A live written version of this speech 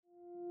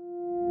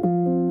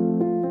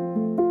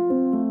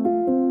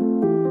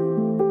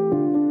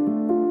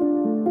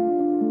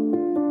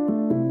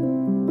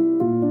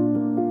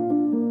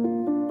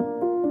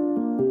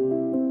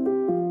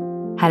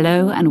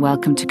Hello and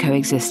welcome to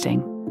Coexisting.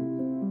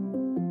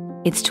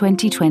 It's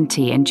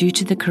 2020 and due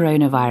to the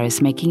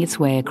coronavirus making its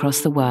way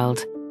across the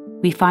world,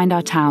 we find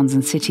our towns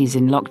and cities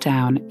in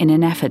lockdown in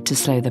an effort to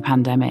slow the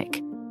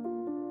pandemic.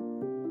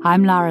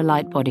 I'm Lara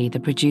Lightbody,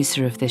 the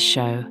producer of this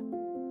show.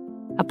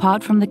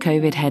 Apart from the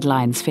COVID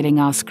headlines filling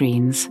our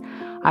screens,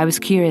 I was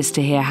curious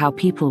to hear how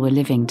people were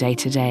living day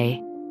to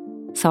day.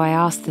 So I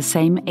asked the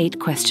same 8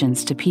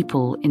 questions to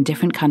people in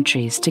different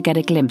countries to get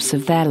a glimpse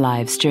of their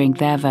lives during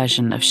their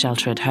version of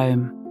shelter at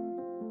home.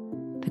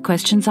 The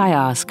questions I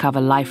asked cover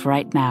life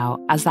right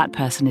now as that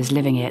person is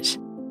living it.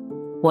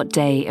 What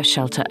day of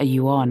shelter are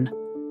you on?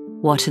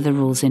 What are the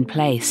rules in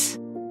place?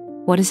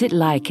 What is it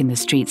like in the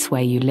streets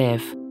where you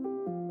live?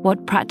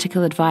 What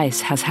practical advice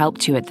has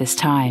helped you at this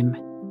time?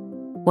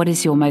 What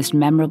is your most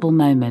memorable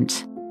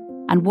moment?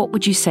 And what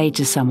would you say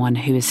to someone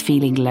who is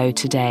feeling low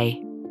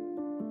today?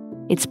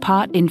 It's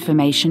part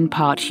information,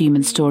 part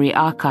human story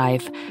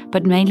archive,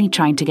 but mainly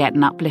trying to get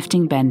an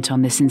uplifting bent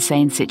on this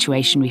insane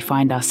situation we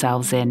find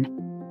ourselves in,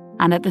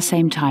 and at the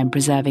same time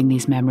preserving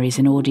these memories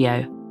in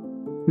audio,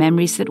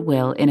 memories that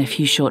will, in a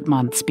few short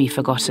months, be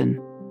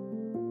forgotten.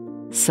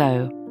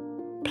 So,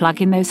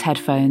 plug in those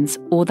headphones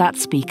or that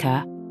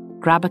speaker,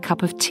 grab a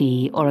cup of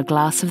tea or a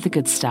glass of the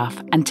good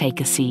stuff and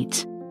take a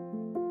seat.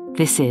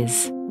 This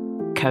is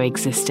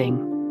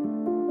Coexisting.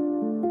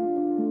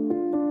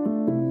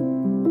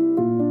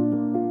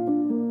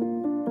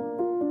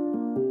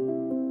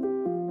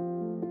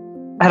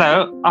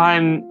 Hello,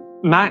 I'm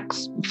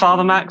Max,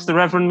 Father Max, the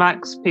Reverend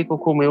Max. People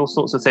call me all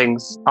sorts of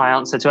things. I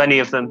answer to any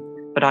of them,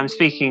 but I'm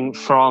speaking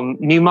from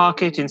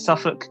Newmarket in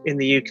Suffolk in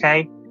the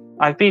UK.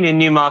 I've been in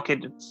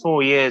Newmarket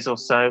 4 years or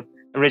so,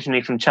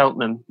 originally from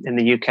Cheltenham in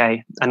the UK,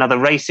 another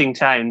racing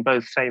town,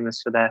 both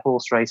famous for their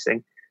horse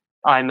racing.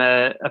 I'm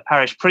a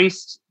parish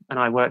priest and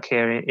I work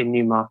here in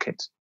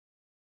Newmarket.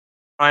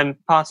 I'm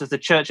part of the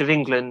Church of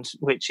England,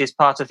 which is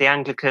part of the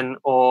Anglican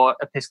or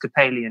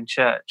Episcopalian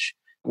Church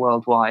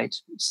worldwide.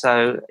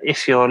 So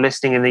if you're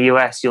listening in the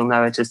US, you'll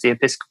know it as the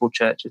Episcopal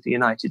Church of the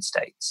United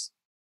States.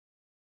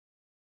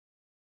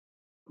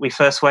 We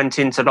first went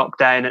into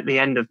lockdown at the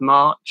end of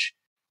March,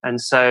 and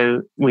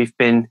so we've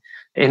been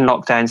in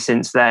lockdown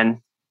since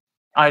then.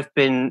 I've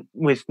been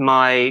with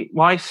my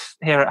wife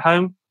here at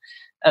home.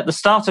 At the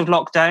start of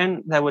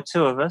lockdown, there were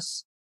 2 of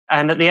us,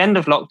 and at the end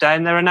of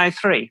lockdown, there are now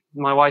 3.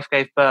 My wife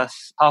gave birth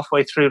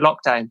halfway through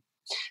lockdown.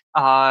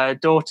 Our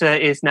daughter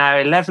is now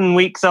 11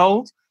 weeks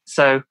old,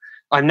 so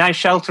I'm now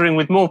sheltering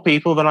with more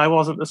people than I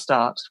was at the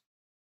start.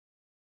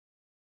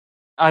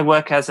 I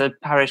work as a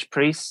parish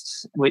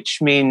priest, which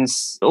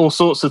means all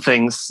sorts of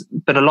things,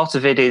 but a lot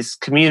of it is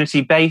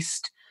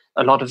community-based.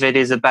 A lot of it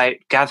is about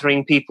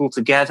gathering people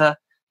together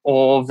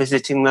or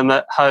visiting them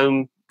at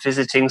home,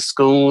 visiting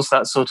schools,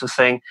 that sort of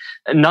thing,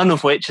 none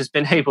of which has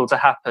been able to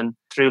happen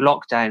through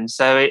lockdown.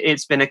 So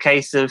it's been a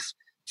case of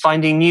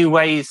finding new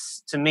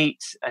ways to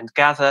meet and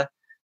gather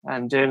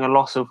and doing a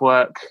lot of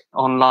work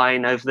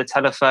online over the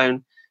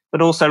telephone,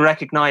 but also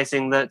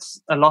recognizing that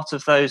a lot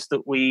of those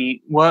that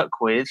we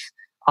work with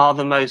are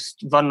the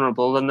most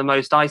vulnerable and the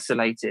most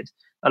isolated,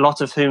 a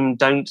lot of whom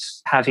don't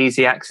have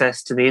easy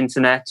access to the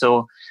internet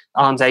or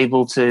aren't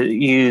able to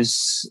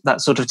use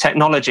that sort of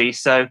technology.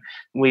 So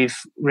we've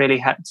really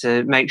had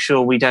to make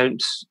sure we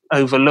don't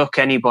overlook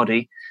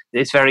anybody.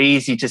 It's very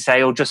easy to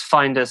say, oh, just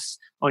find us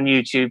on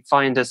YouTube,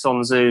 find us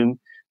on Zoom.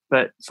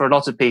 But for a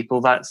lot of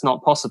people, that's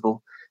not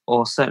possible,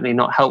 or certainly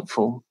not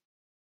helpful.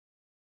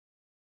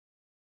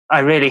 I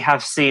really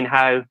have seen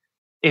how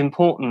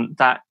important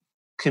that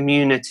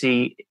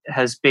community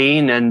has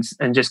been and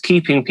just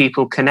keeping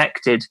people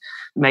connected,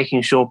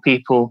 making sure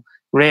people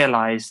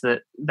realize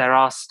that there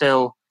are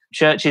still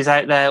churches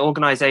out there,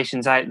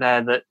 organizations out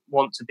there that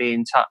want to be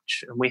in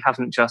touch. And we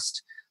haven't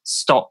just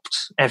stopped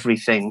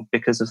everything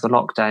because of the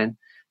lockdown,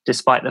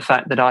 despite the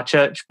fact that our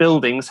church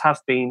buildings have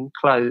been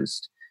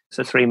closed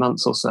for 3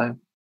 months or so.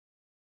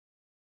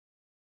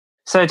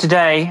 So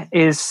today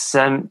is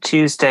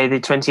Tuesday, the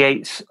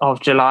 28th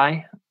of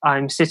July.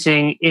 I'm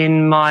sitting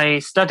in my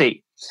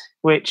study,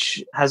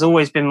 which has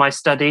always been my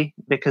study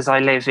because I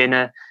live in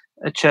a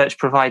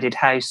church-provided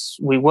house.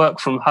 We work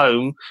from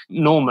home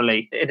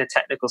normally in a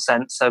technical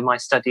sense, so my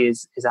study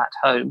is at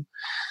home.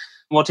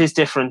 What is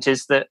different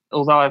is that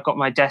although I've got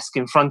my desk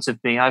in front of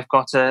me, I've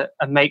got a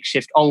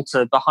makeshift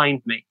altar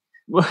behind me,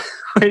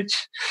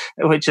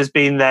 which has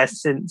been there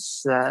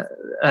since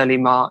early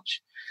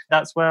March.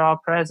 That's where our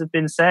prayers have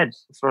been said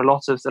for a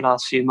lot of the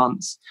last few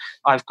months.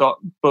 I've got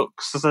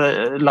books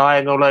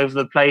lying all over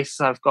the place.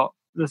 I've got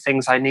the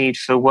things I need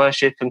for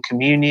worship and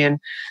communion.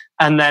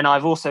 And then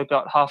I've also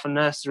got half a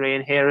nursery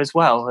in here as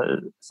well.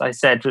 As I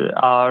said,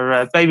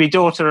 our baby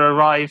daughter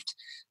arrived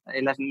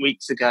 11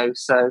 weeks ago.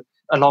 So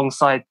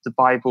alongside the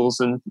Bibles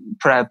and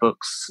prayer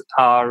books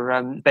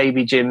are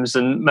baby gyms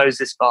and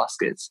Moses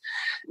baskets.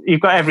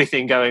 You've got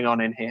everything going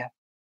on in here.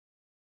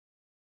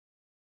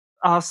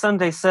 Our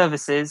Sunday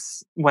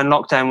services, when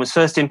lockdown was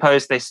first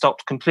imposed, they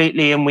stopped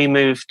completely and we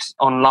moved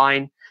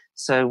online.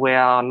 So we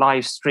are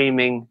live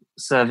streaming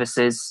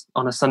services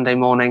on a Sunday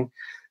morning.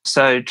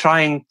 So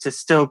trying to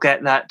still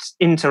get that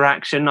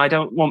interaction. I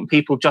don't want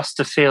people just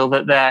to feel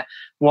that they're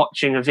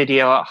watching a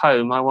video at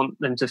home. I want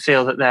them to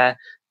feel that they're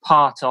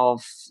part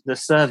of the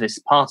service,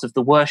 part of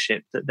the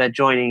worship, that they're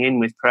joining in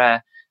with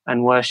prayer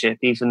and worship,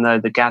 even though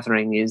the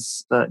gathering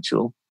is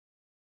virtual.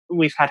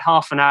 We've had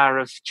half an hour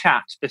of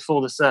chat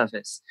before the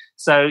service.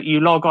 So you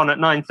log on at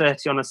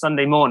 9:30 on a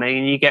Sunday morning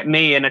and you get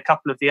me and a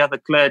couple of the other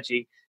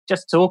clergy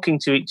just talking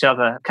to each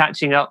other,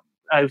 catching up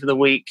over the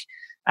week.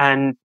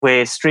 And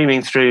we're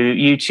streaming through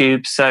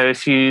YouTube. So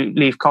if you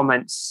leave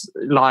comments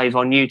live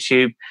on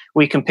YouTube,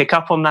 we can pick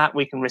up on that.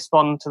 We can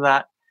respond to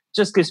that.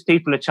 Just gives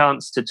people a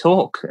chance to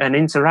talk and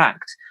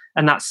interact.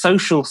 And that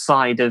social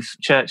side of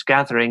church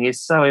gathering is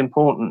so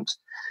important.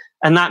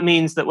 And that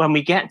means that when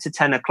we get to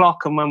 10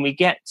 o'clock and when we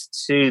get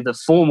to the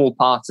formal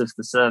part of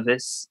the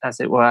service, as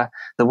it were,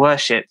 the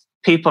worship,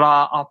 people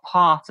are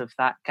part of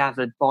that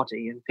gathered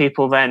body, and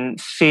people then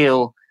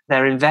feel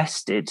they're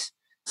invested.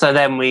 So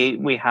then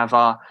we have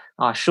our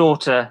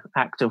shorter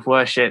act of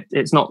worship.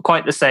 It's not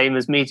quite the same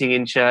as meeting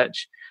in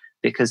church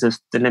because of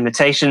the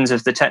limitations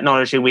of the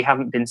technology. We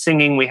haven't been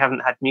singing, we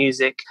haven't had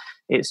music.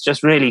 It's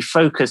just really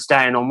focused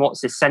down on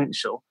what's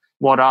essential.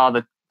 What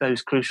are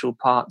those crucial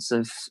parts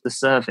of the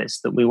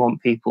service that we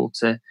want people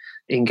to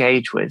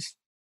engage with?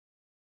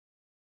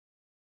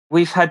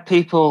 We've had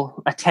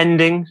people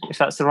attending, if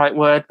that's the right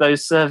word,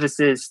 those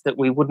services that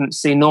we wouldn't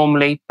see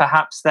normally.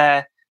 Perhaps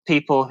they're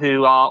people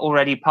who are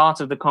already part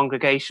of the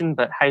congregation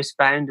but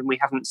housebound and we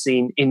haven't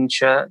seen in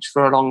church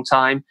for a long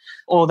time,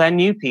 or they're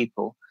new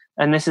people.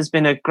 And this has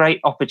been a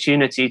great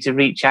opportunity to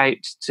reach out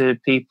to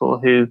people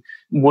who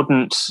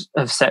wouldn't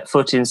have set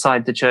foot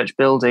inside the church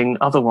building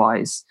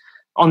otherwise.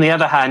 On the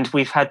other hand,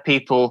 we've had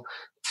people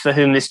for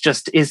whom this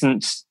just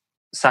isn't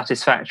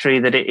satisfactory,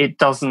 that it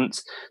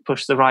doesn't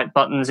push the right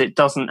buttons, it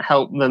doesn't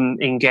help them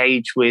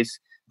engage with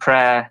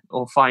prayer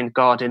or find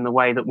God in the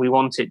way that we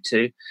want it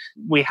to.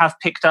 We have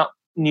picked up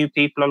new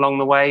people along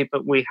the way,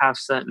 but we have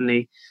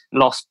certainly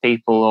lost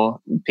people, or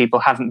people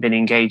haven't been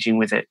engaging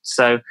with it.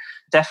 So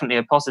definitely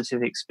a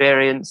positive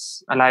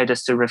experience, allowed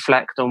us to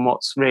reflect on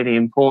what's really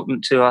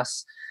important to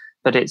us,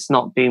 but it's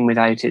not been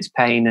without its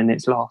pain and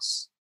its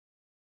loss.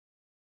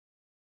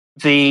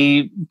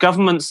 The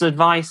government's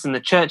advice and the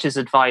church's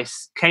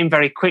advice came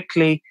very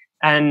quickly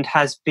and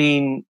has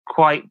been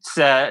quite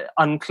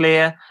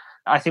unclear.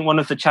 I think one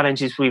of the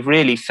challenges we've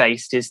really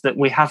faced is that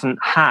we haven't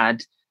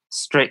had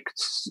strict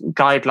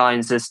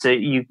guidelines as to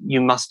you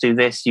must do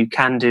this, you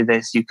can do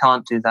this, you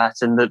can't do that.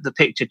 And the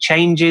picture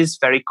changes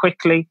very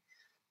quickly.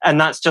 And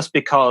that's just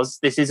because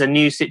this is a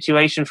new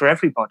situation for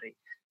everybody.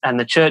 And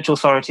the church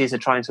authorities are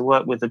trying to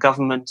work with the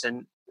government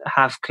and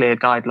have clear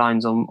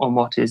guidelines on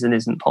what is and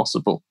isn't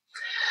possible.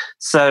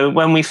 So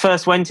when we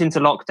first went into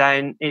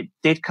lockdown, it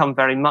did come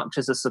very much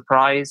as a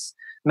surprise.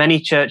 Many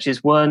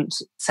churches weren't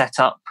set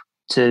up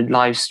to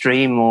live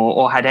stream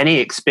or had any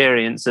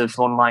experience of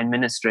online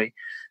ministry.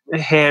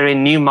 Here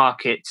in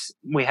Newmarket,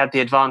 we had the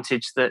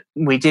advantage that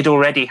we did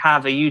already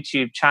have a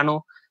YouTube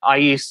channel. I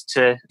used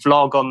to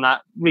vlog on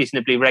that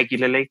reasonably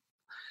regularly.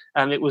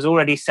 It was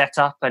already set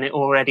up and it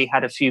already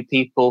had a few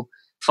people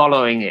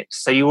following it.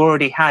 So you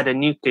already had a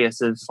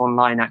nucleus of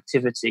online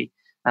activity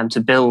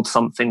to build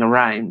something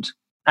around.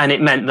 And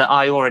it meant that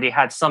I already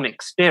had some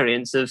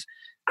experience of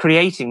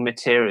creating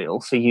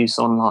material for use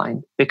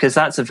online, because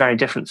that's a very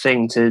different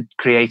thing to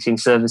creating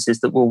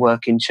services that will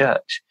work in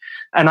church.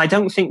 And I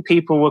don't think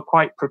people were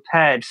quite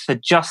prepared for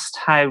just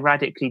how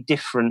radically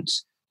different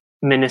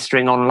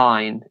ministering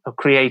online or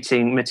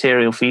creating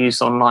material for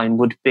use online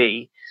would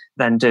be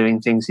than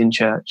doing things in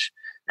church.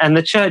 And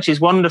the church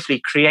is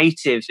wonderfully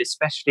creative,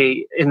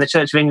 especially in the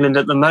Church of England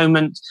at the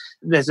moment.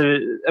 There's a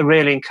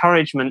real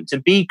encouragement to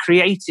be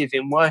creative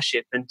in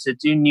worship and to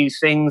do new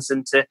things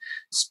and to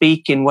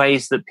speak in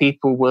ways that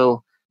people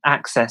will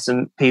access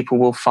and people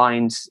will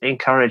find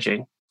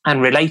encouraging and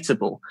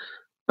relatable.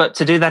 But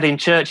to do that in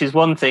church is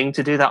one thing,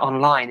 to do that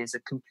online is a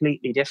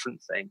completely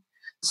different thing.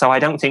 So I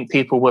don't think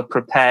people were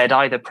prepared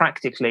either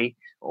practically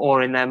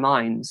or in their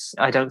minds.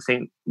 I don't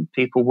think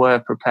people were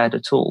prepared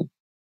at all.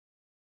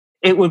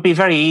 It would be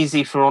very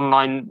easy for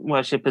online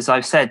worship, as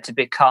I've said, to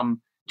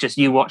become just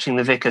you watching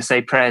the vicar say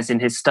prayers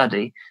in his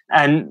study.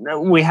 And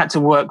we had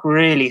to work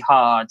really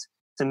hard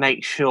to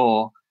make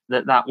sure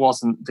that that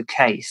wasn't the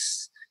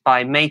case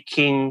by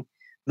making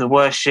the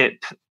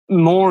worship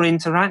more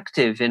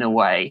interactive in a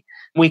way.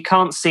 We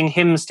can't sing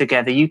hymns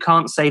together. You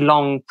can't say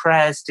long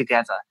prayers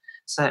together.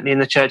 Certainly in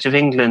the Church of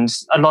England,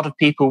 a lot of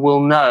people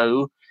will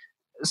know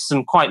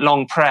some quite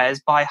long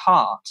prayers by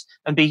heart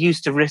and be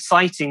used to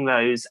reciting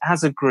those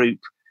as a group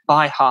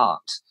by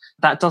heart.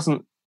 That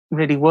doesn't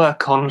really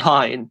work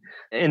online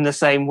in the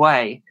same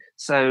way.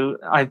 So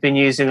I've been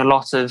using a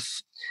lot of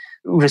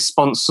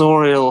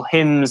responsorial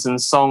hymns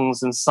and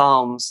songs and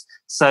psalms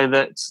so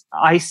that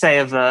I say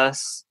a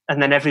verse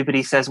and then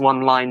everybody says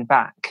one line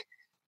back.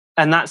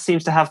 And that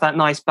seems to have that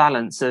nice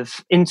balance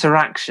of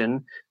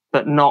interaction,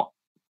 but not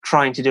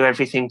trying to do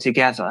everything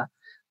together.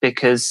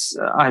 because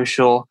I'm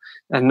sure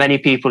many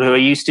people who are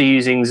used to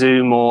using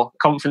Zoom or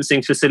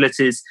conferencing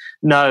facilities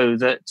know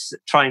that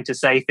trying to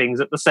say things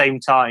at the same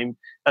time,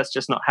 that's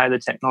just not how the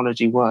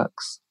technology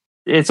works.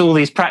 It's all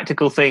these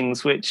practical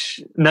things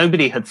which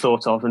nobody had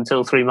thought of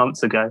until 3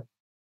 months ago.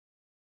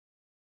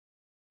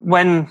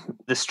 When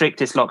the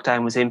strictest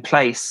lockdown was in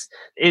place,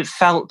 it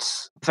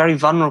felt very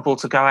vulnerable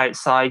to go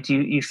outside.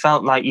 You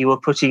felt like you were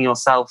putting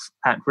yourself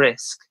at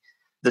risk.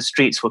 The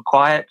streets were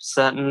quiet,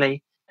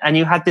 certainly. And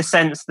you had the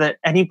sense that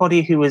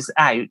anybody who was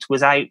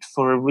out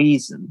for a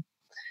reason.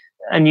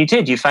 And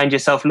you found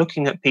yourself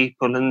looking at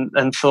people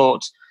and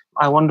thought,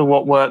 I wonder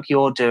what work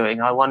you're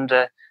doing. I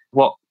wonder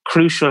what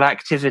crucial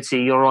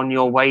activity you're on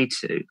your way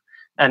to.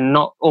 And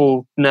not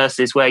all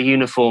nurses wear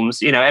uniforms.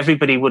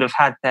 Everybody would have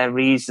had their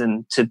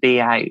reason to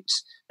be out.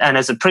 And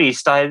as a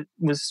priest, I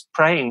was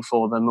praying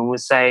for them and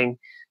was saying,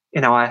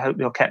 I hope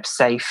you're kept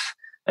safe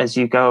as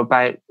you go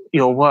about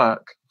your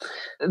work.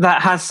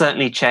 That has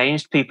certainly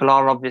changed. People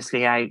are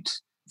obviously out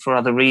for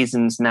other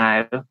reasons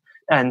now.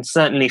 And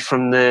certainly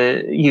from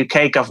the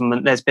UK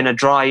government, there's been a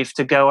drive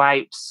to go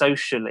out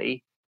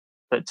socially,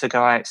 but to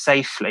go out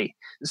safely.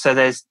 So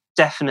there's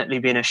definitely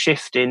been a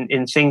shift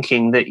in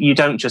thinking that you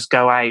don't just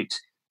go out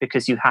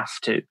because you have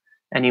to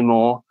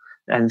anymore.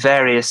 And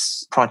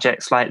various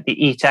projects like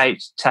the Eat Out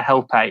to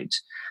Help Out,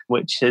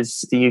 which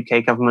is the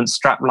UK government's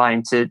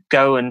strapline to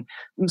go and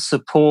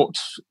support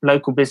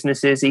local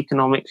businesses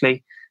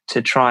economically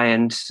to try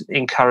and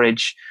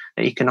encourage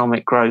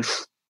economic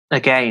growth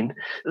again.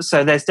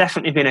 So there's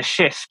definitely been a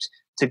shift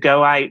to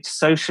go out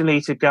socially,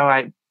 to go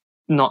out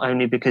not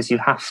only because you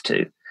have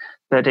to,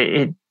 but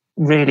it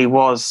really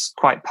was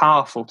quite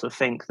powerful to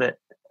think that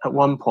at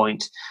one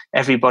point,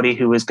 everybody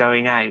who was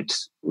going out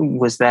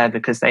was there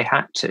because they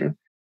had to.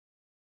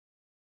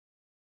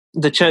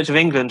 The Church of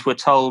England were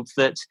told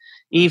that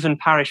even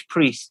parish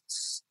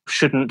priests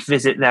shouldn't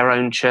visit their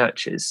own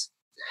churches.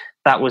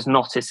 That was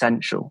not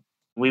essential.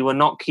 We were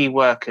not key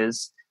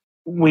workers.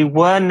 We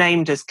were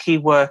named as key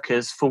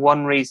workers for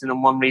one reason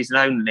and one reason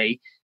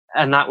only,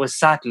 and that was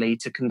sadly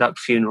to conduct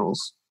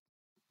funerals,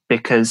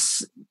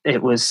 because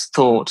it was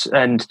thought,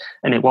 and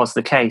it was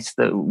the case,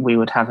 that we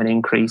would have an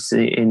increase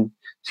in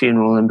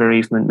funeral and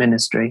bereavement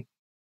ministry.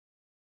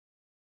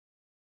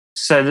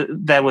 So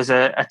there was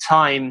a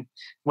time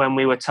when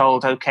we were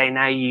told, okay,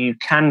 now you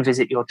can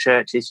visit your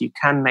churches, you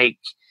can make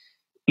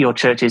your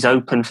churches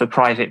open for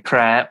private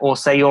prayer or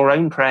say your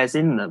own prayers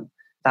in them.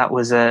 That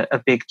was a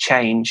big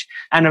change,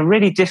 and a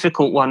really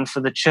difficult one for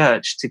the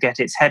church to get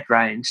its head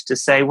round, to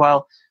say,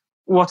 well,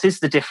 what is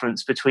the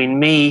difference between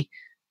me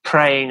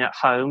praying at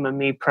home and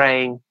me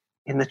praying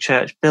in the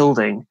church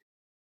building?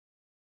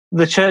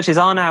 The churches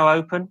are now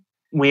open.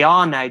 We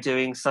are now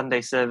doing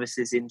Sunday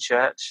services in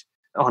church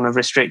on a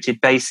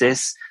restricted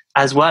basis,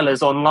 as well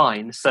as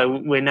online.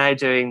 So we're now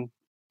doing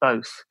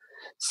both.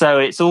 So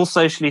it's all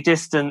socially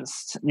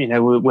distanced.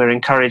 We're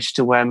encouraged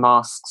to wear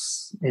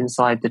masks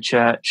inside the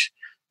church.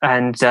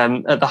 And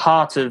at the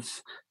heart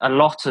of a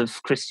lot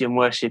of Christian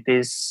worship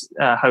is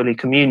Holy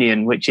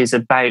Communion, which is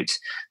about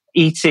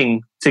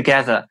eating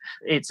together.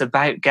 It's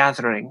about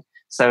gathering.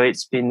 So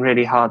it's been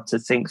really hard to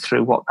think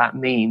through what that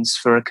means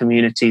for a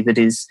community that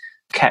is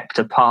kept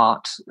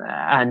apart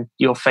and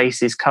your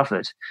face is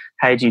covered.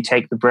 How do you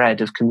take the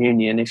bread of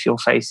communion if your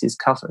face is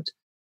covered?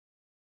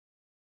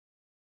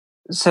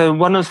 So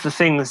one of the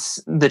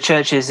things the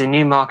churches in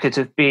Newmarket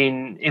have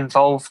been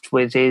involved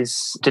with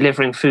is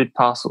delivering food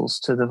parcels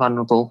to the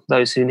vulnerable,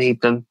 those who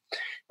need them.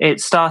 It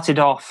started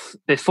off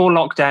before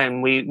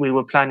lockdown. We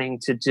were planning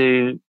to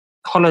do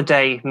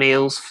holiday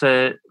meals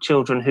for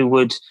children who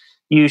would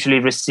usually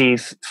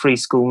receive free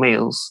school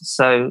meals.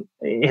 So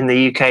in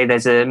the UK,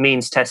 there's a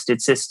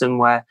means-tested system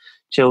where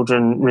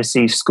children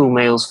receive school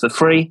meals for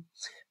free.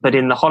 But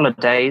in the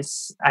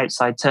holidays,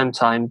 outside term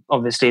time,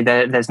 obviously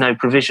there's no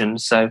provision.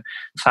 So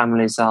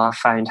families are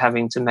found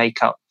having to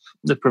make up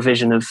the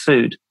provision of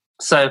food.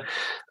 So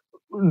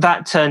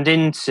that turned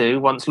into,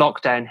 once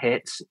lockdown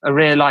hit, a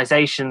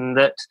realization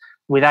that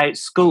without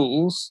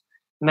schools,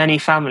 many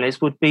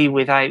families would be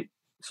without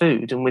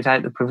food and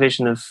without the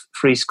provision of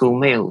free school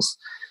meals.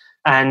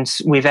 And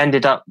we've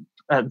ended up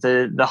at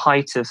the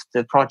height of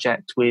the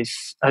project with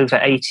over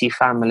 80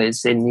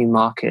 families in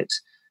Newmarket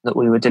that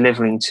we were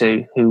delivering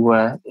to who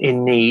were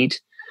in need.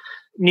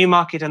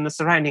 Newmarket and the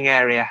surrounding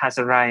area has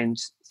around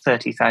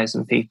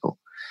 30,000 people.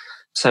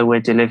 So we're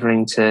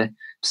delivering to,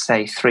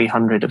 say,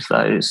 300 of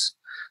those,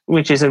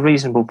 which is a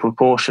reasonable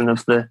proportion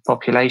of the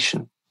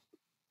population.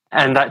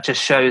 And that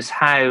just shows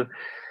how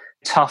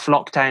tough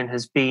lockdown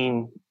has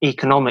been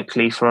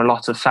economically for a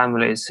lot of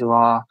families who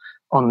are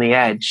on the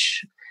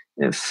edge.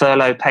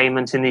 Furlough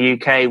payment in the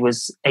UK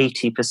was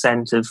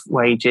 80% of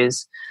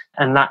wages,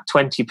 and that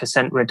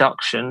 20%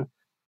 reduction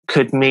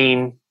could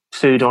mean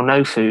food or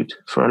no food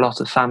for a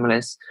lot of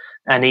families.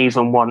 And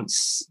even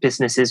once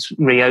businesses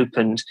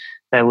reopened,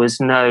 there was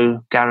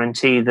no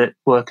guarantee that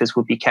workers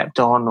would be kept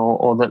on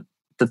or that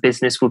the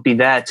business would be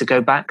there to go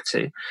back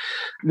to.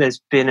 There's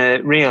been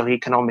a real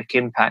economic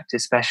impact,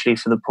 especially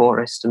for the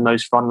poorest and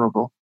most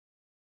vulnerable.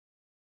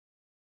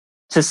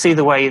 to see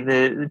the way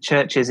the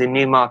churches in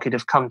Newmarket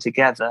have come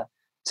together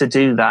to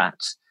do that.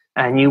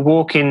 And you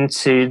walk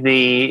into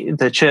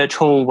the church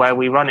hall where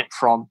we run it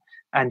from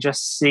and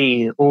just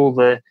see all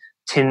the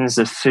tins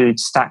of food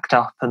stacked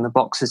up and the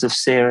boxes of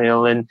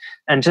cereal and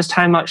just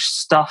how much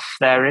stuff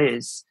there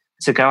is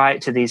to go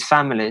out to these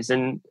families.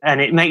 And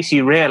it makes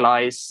you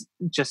realize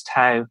just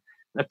how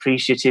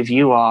appreciative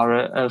you are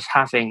of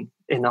having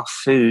enough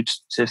food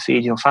to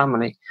feed your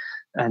family,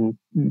 and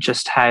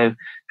just how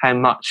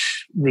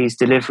much these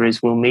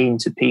deliveries will mean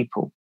to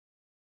people.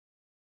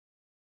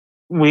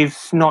 We've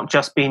not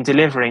just been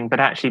delivering, but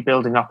actually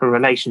building up a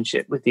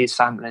relationship with these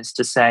families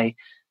to say,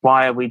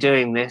 why are we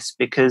doing this?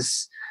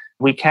 Because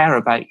we care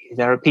about you.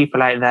 There are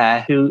people out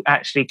there who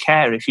actually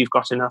care if you've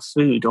got enough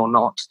food or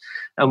not.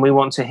 And we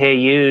want to hear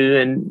you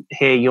and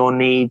hear your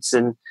needs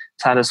and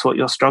tell us what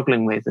you're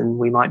struggling with, and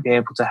we might be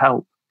able to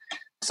help.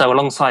 So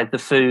alongside the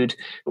food,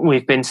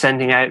 we've been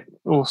sending out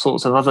all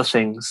sorts of other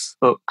things,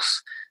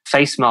 books,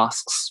 face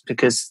masks,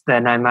 because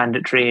they're now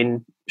mandatory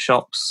in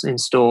shops, in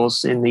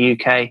stores in the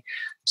UK.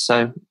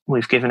 So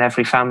we've given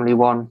every family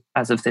one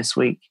as of this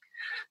week.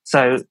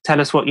 So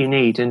tell us what you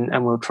need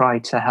and we'll try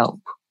to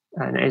help.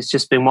 And it's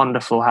just been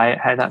wonderful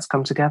how that's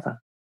come together.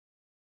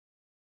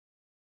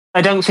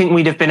 I don't think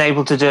we'd have been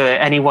able to do it,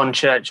 any one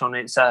church on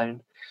its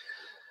own.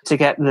 To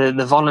get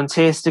the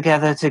volunteers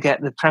together, to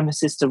get the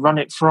premises to run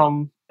it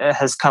from,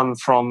 has come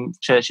from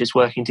churches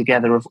working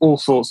together of all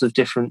sorts of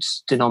different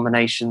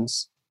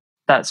denominations.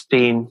 That's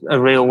been a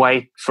real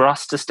way for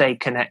us to stay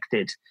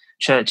connected,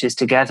 churches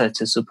together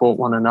to support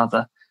one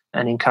another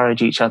and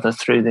encourage each other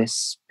through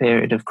this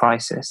period of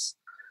crisis.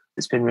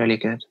 It's been really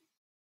good.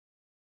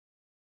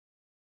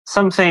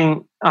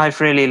 Something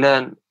I've really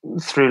learned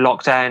through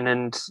lockdown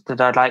and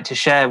that I'd like to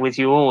share with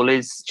you all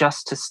is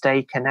just to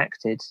stay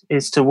connected,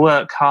 is to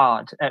work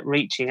hard at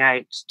reaching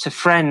out to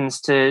friends,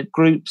 to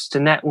groups, to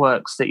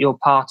networks that you're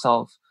part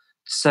of,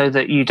 so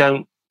that you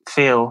don't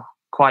feel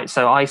quite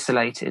so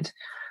isolated.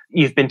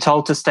 You've been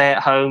told to stay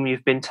at home,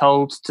 you've been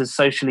told to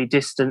socially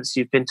distance,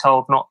 you've been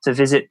told not to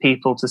visit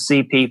people, to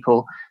see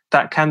people.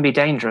 That can be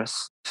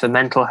dangerous for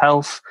mental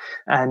health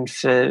and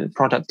for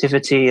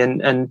productivity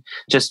and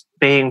just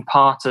being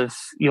part of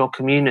your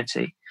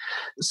community.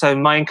 So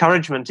my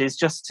encouragement is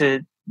just to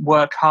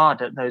work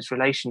hard at those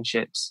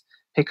relationships.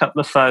 Pick up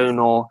the phone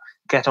or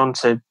get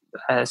onto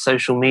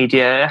social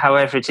media,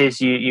 however it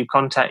is you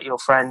contact your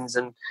friends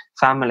and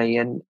family,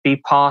 and be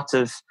part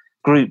of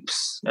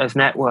groups, of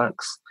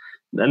networks.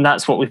 And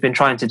that's what we've been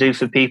trying to do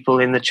for people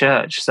in the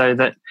church, so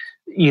that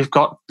you've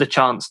got the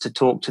chance to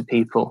talk to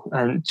people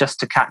and just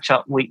to catch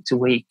up week to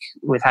week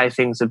with how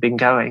things have been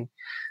going.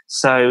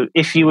 So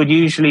if you would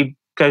usually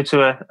go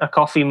to a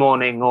coffee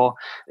morning, or,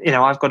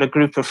 I've got a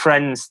group of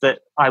friends that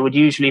I would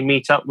usually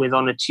meet up with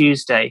on a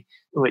Tuesday,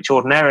 which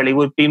ordinarily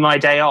would be my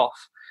day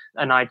off.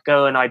 And I'd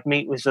go and I'd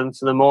meet with them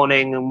for the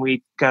morning and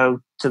we'd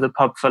go to the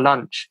pub for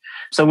lunch.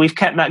 So we've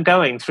kept that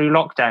going through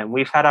lockdown.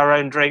 We've had our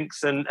own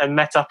drinks and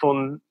met up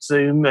on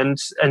Zoom and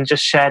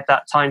just shared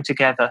that time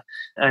together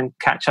and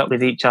catch up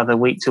with each other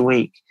week to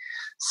week.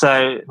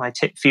 So my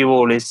tip for you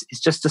all is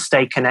just to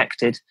stay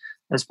connected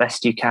as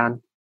best you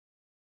can.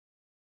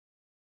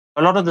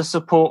 A lot of the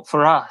support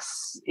for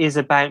us is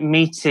about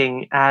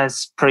meeting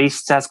as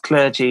priests, as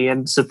clergy,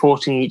 and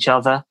supporting each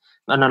other.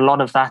 And a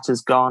lot of that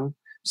has gone.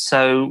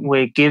 So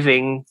we're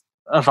giving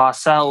of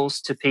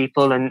ourselves to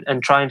people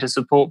and trying to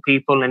support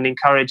people and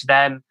encourage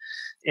them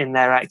in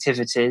their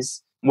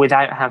activities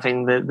without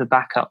having the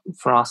backup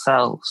for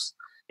ourselves.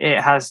 It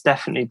has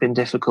definitely been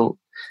difficult.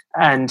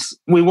 And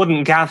we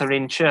wouldn't gather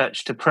in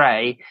church to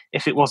pray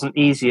if it wasn't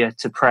easier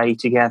to pray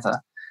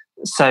together.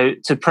 So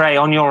to pray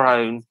on your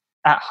own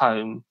at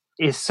home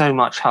is so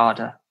much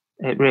harder.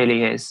 It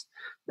really is.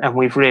 And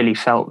we've really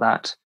felt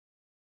that.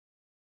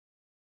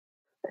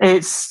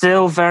 It's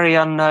still very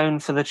unknown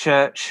for the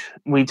church.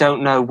 We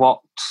don't know what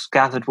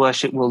gathered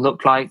worship will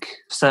look like,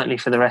 certainly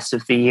for the rest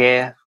of the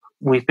year.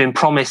 We've been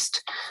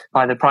promised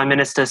by the Prime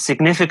Minister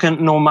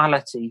significant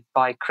normality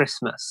by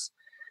Christmas.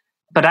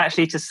 But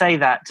actually to say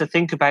that, to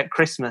think about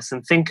Christmas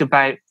and think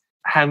about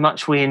how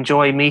much we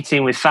enjoy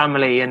meeting with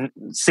family and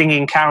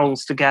singing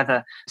carols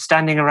together,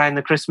 standing around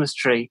the Christmas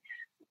tree,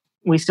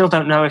 we still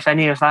don't know if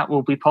any of that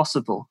will be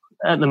possible.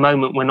 At the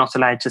moment, we're not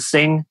allowed to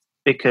sing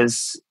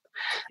because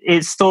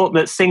it's thought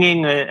that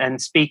singing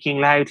and speaking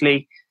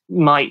loudly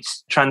might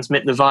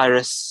transmit the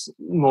virus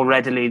more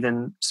readily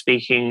than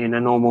speaking in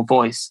a normal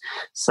voice.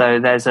 So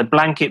there's a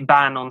blanket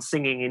ban on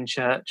singing in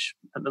church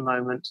at the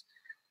moment.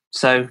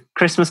 So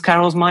Christmas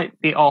carols might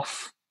be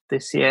off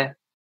this year.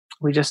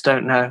 We just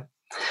don't know.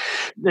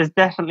 There's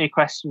definitely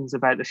questions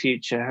about the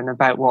future and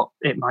about what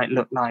it might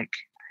look like.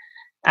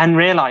 And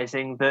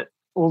realizing that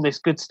all this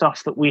good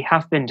stuff that we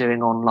have been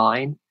doing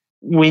online,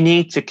 we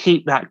need to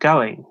keep that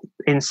going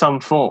in some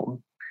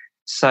form.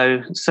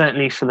 So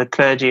certainly for the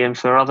clergy and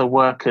for other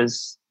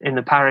workers in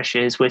the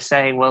parishes, we're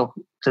saying, well,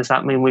 does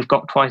that mean we've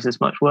got twice as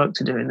much work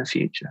to do in the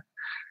future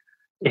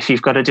if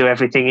you've got to do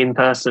everything in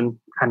person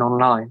and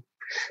online?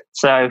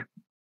 So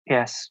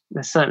yes,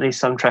 there's certainly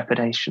some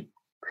trepidation.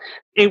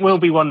 it will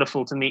be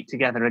wonderful to meet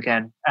together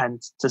again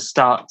and to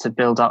start to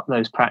build up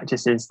those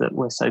practices that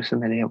we're so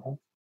familiar with.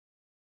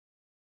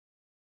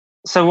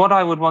 So what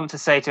I would want to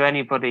say to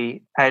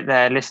anybody out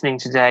there listening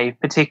today,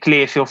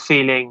 particularly if you're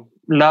feeling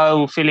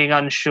low, feeling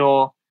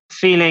unsure,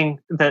 feeling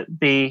that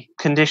the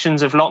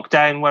conditions of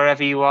lockdown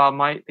wherever you are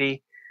might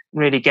be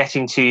really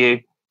getting to you,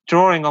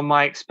 drawing on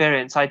my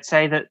experience, I'd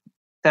say that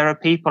there are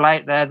people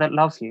out there that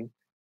love you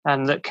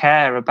and that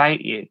care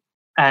about you.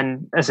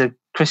 And as a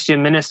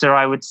Christian minister,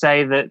 I would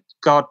say that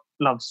God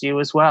loves you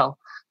as well.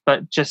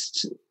 But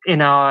just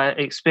in our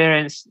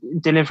experience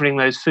delivering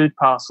those food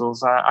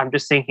parcels, I'm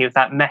just thinking of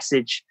that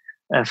message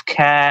of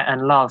care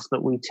and love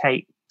that we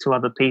take to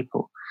other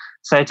people.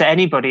 So to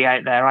anybody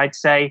out there, I'd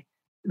say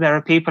there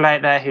are people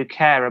out there who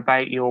care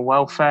about your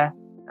welfare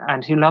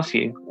and who love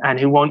you and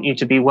who want you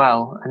to be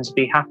well and to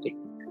be happy.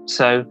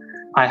 So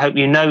I hope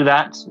you know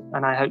that,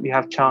 and I hope you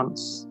have a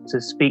chance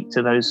to speak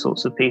to those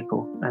sorts of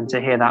people and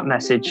to hear that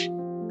message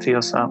for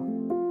yourself.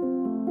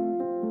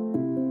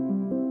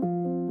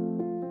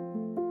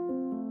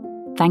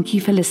 Thank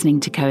you for listening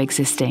to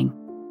Coexisting.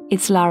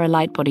 It's Lara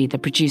Lightbody, the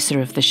producer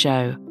of the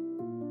show.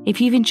 If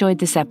you've enjoyed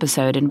this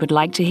episode and would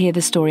like to hear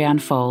the story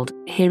unfold,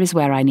 here is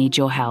where I need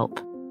your help.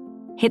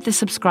 Hit the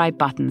subscribe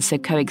button so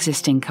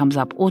Coexisting comes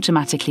up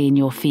automatically in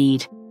your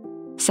feed.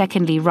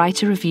 Secondly,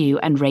 write a review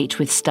and rate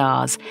with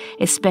stars,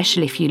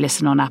 especially if you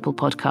listen on Apple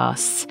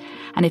Podcasts.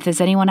 And if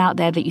there's anyone out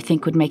there that you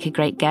think would make a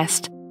great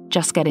guest,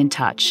 just get in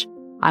touch.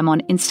 I'm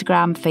on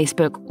Instagram,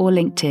 Facebook, or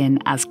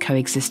LinkedIn as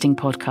Coexisting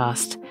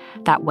Podcast.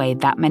 That way,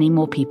 that many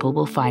more people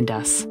will find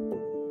us.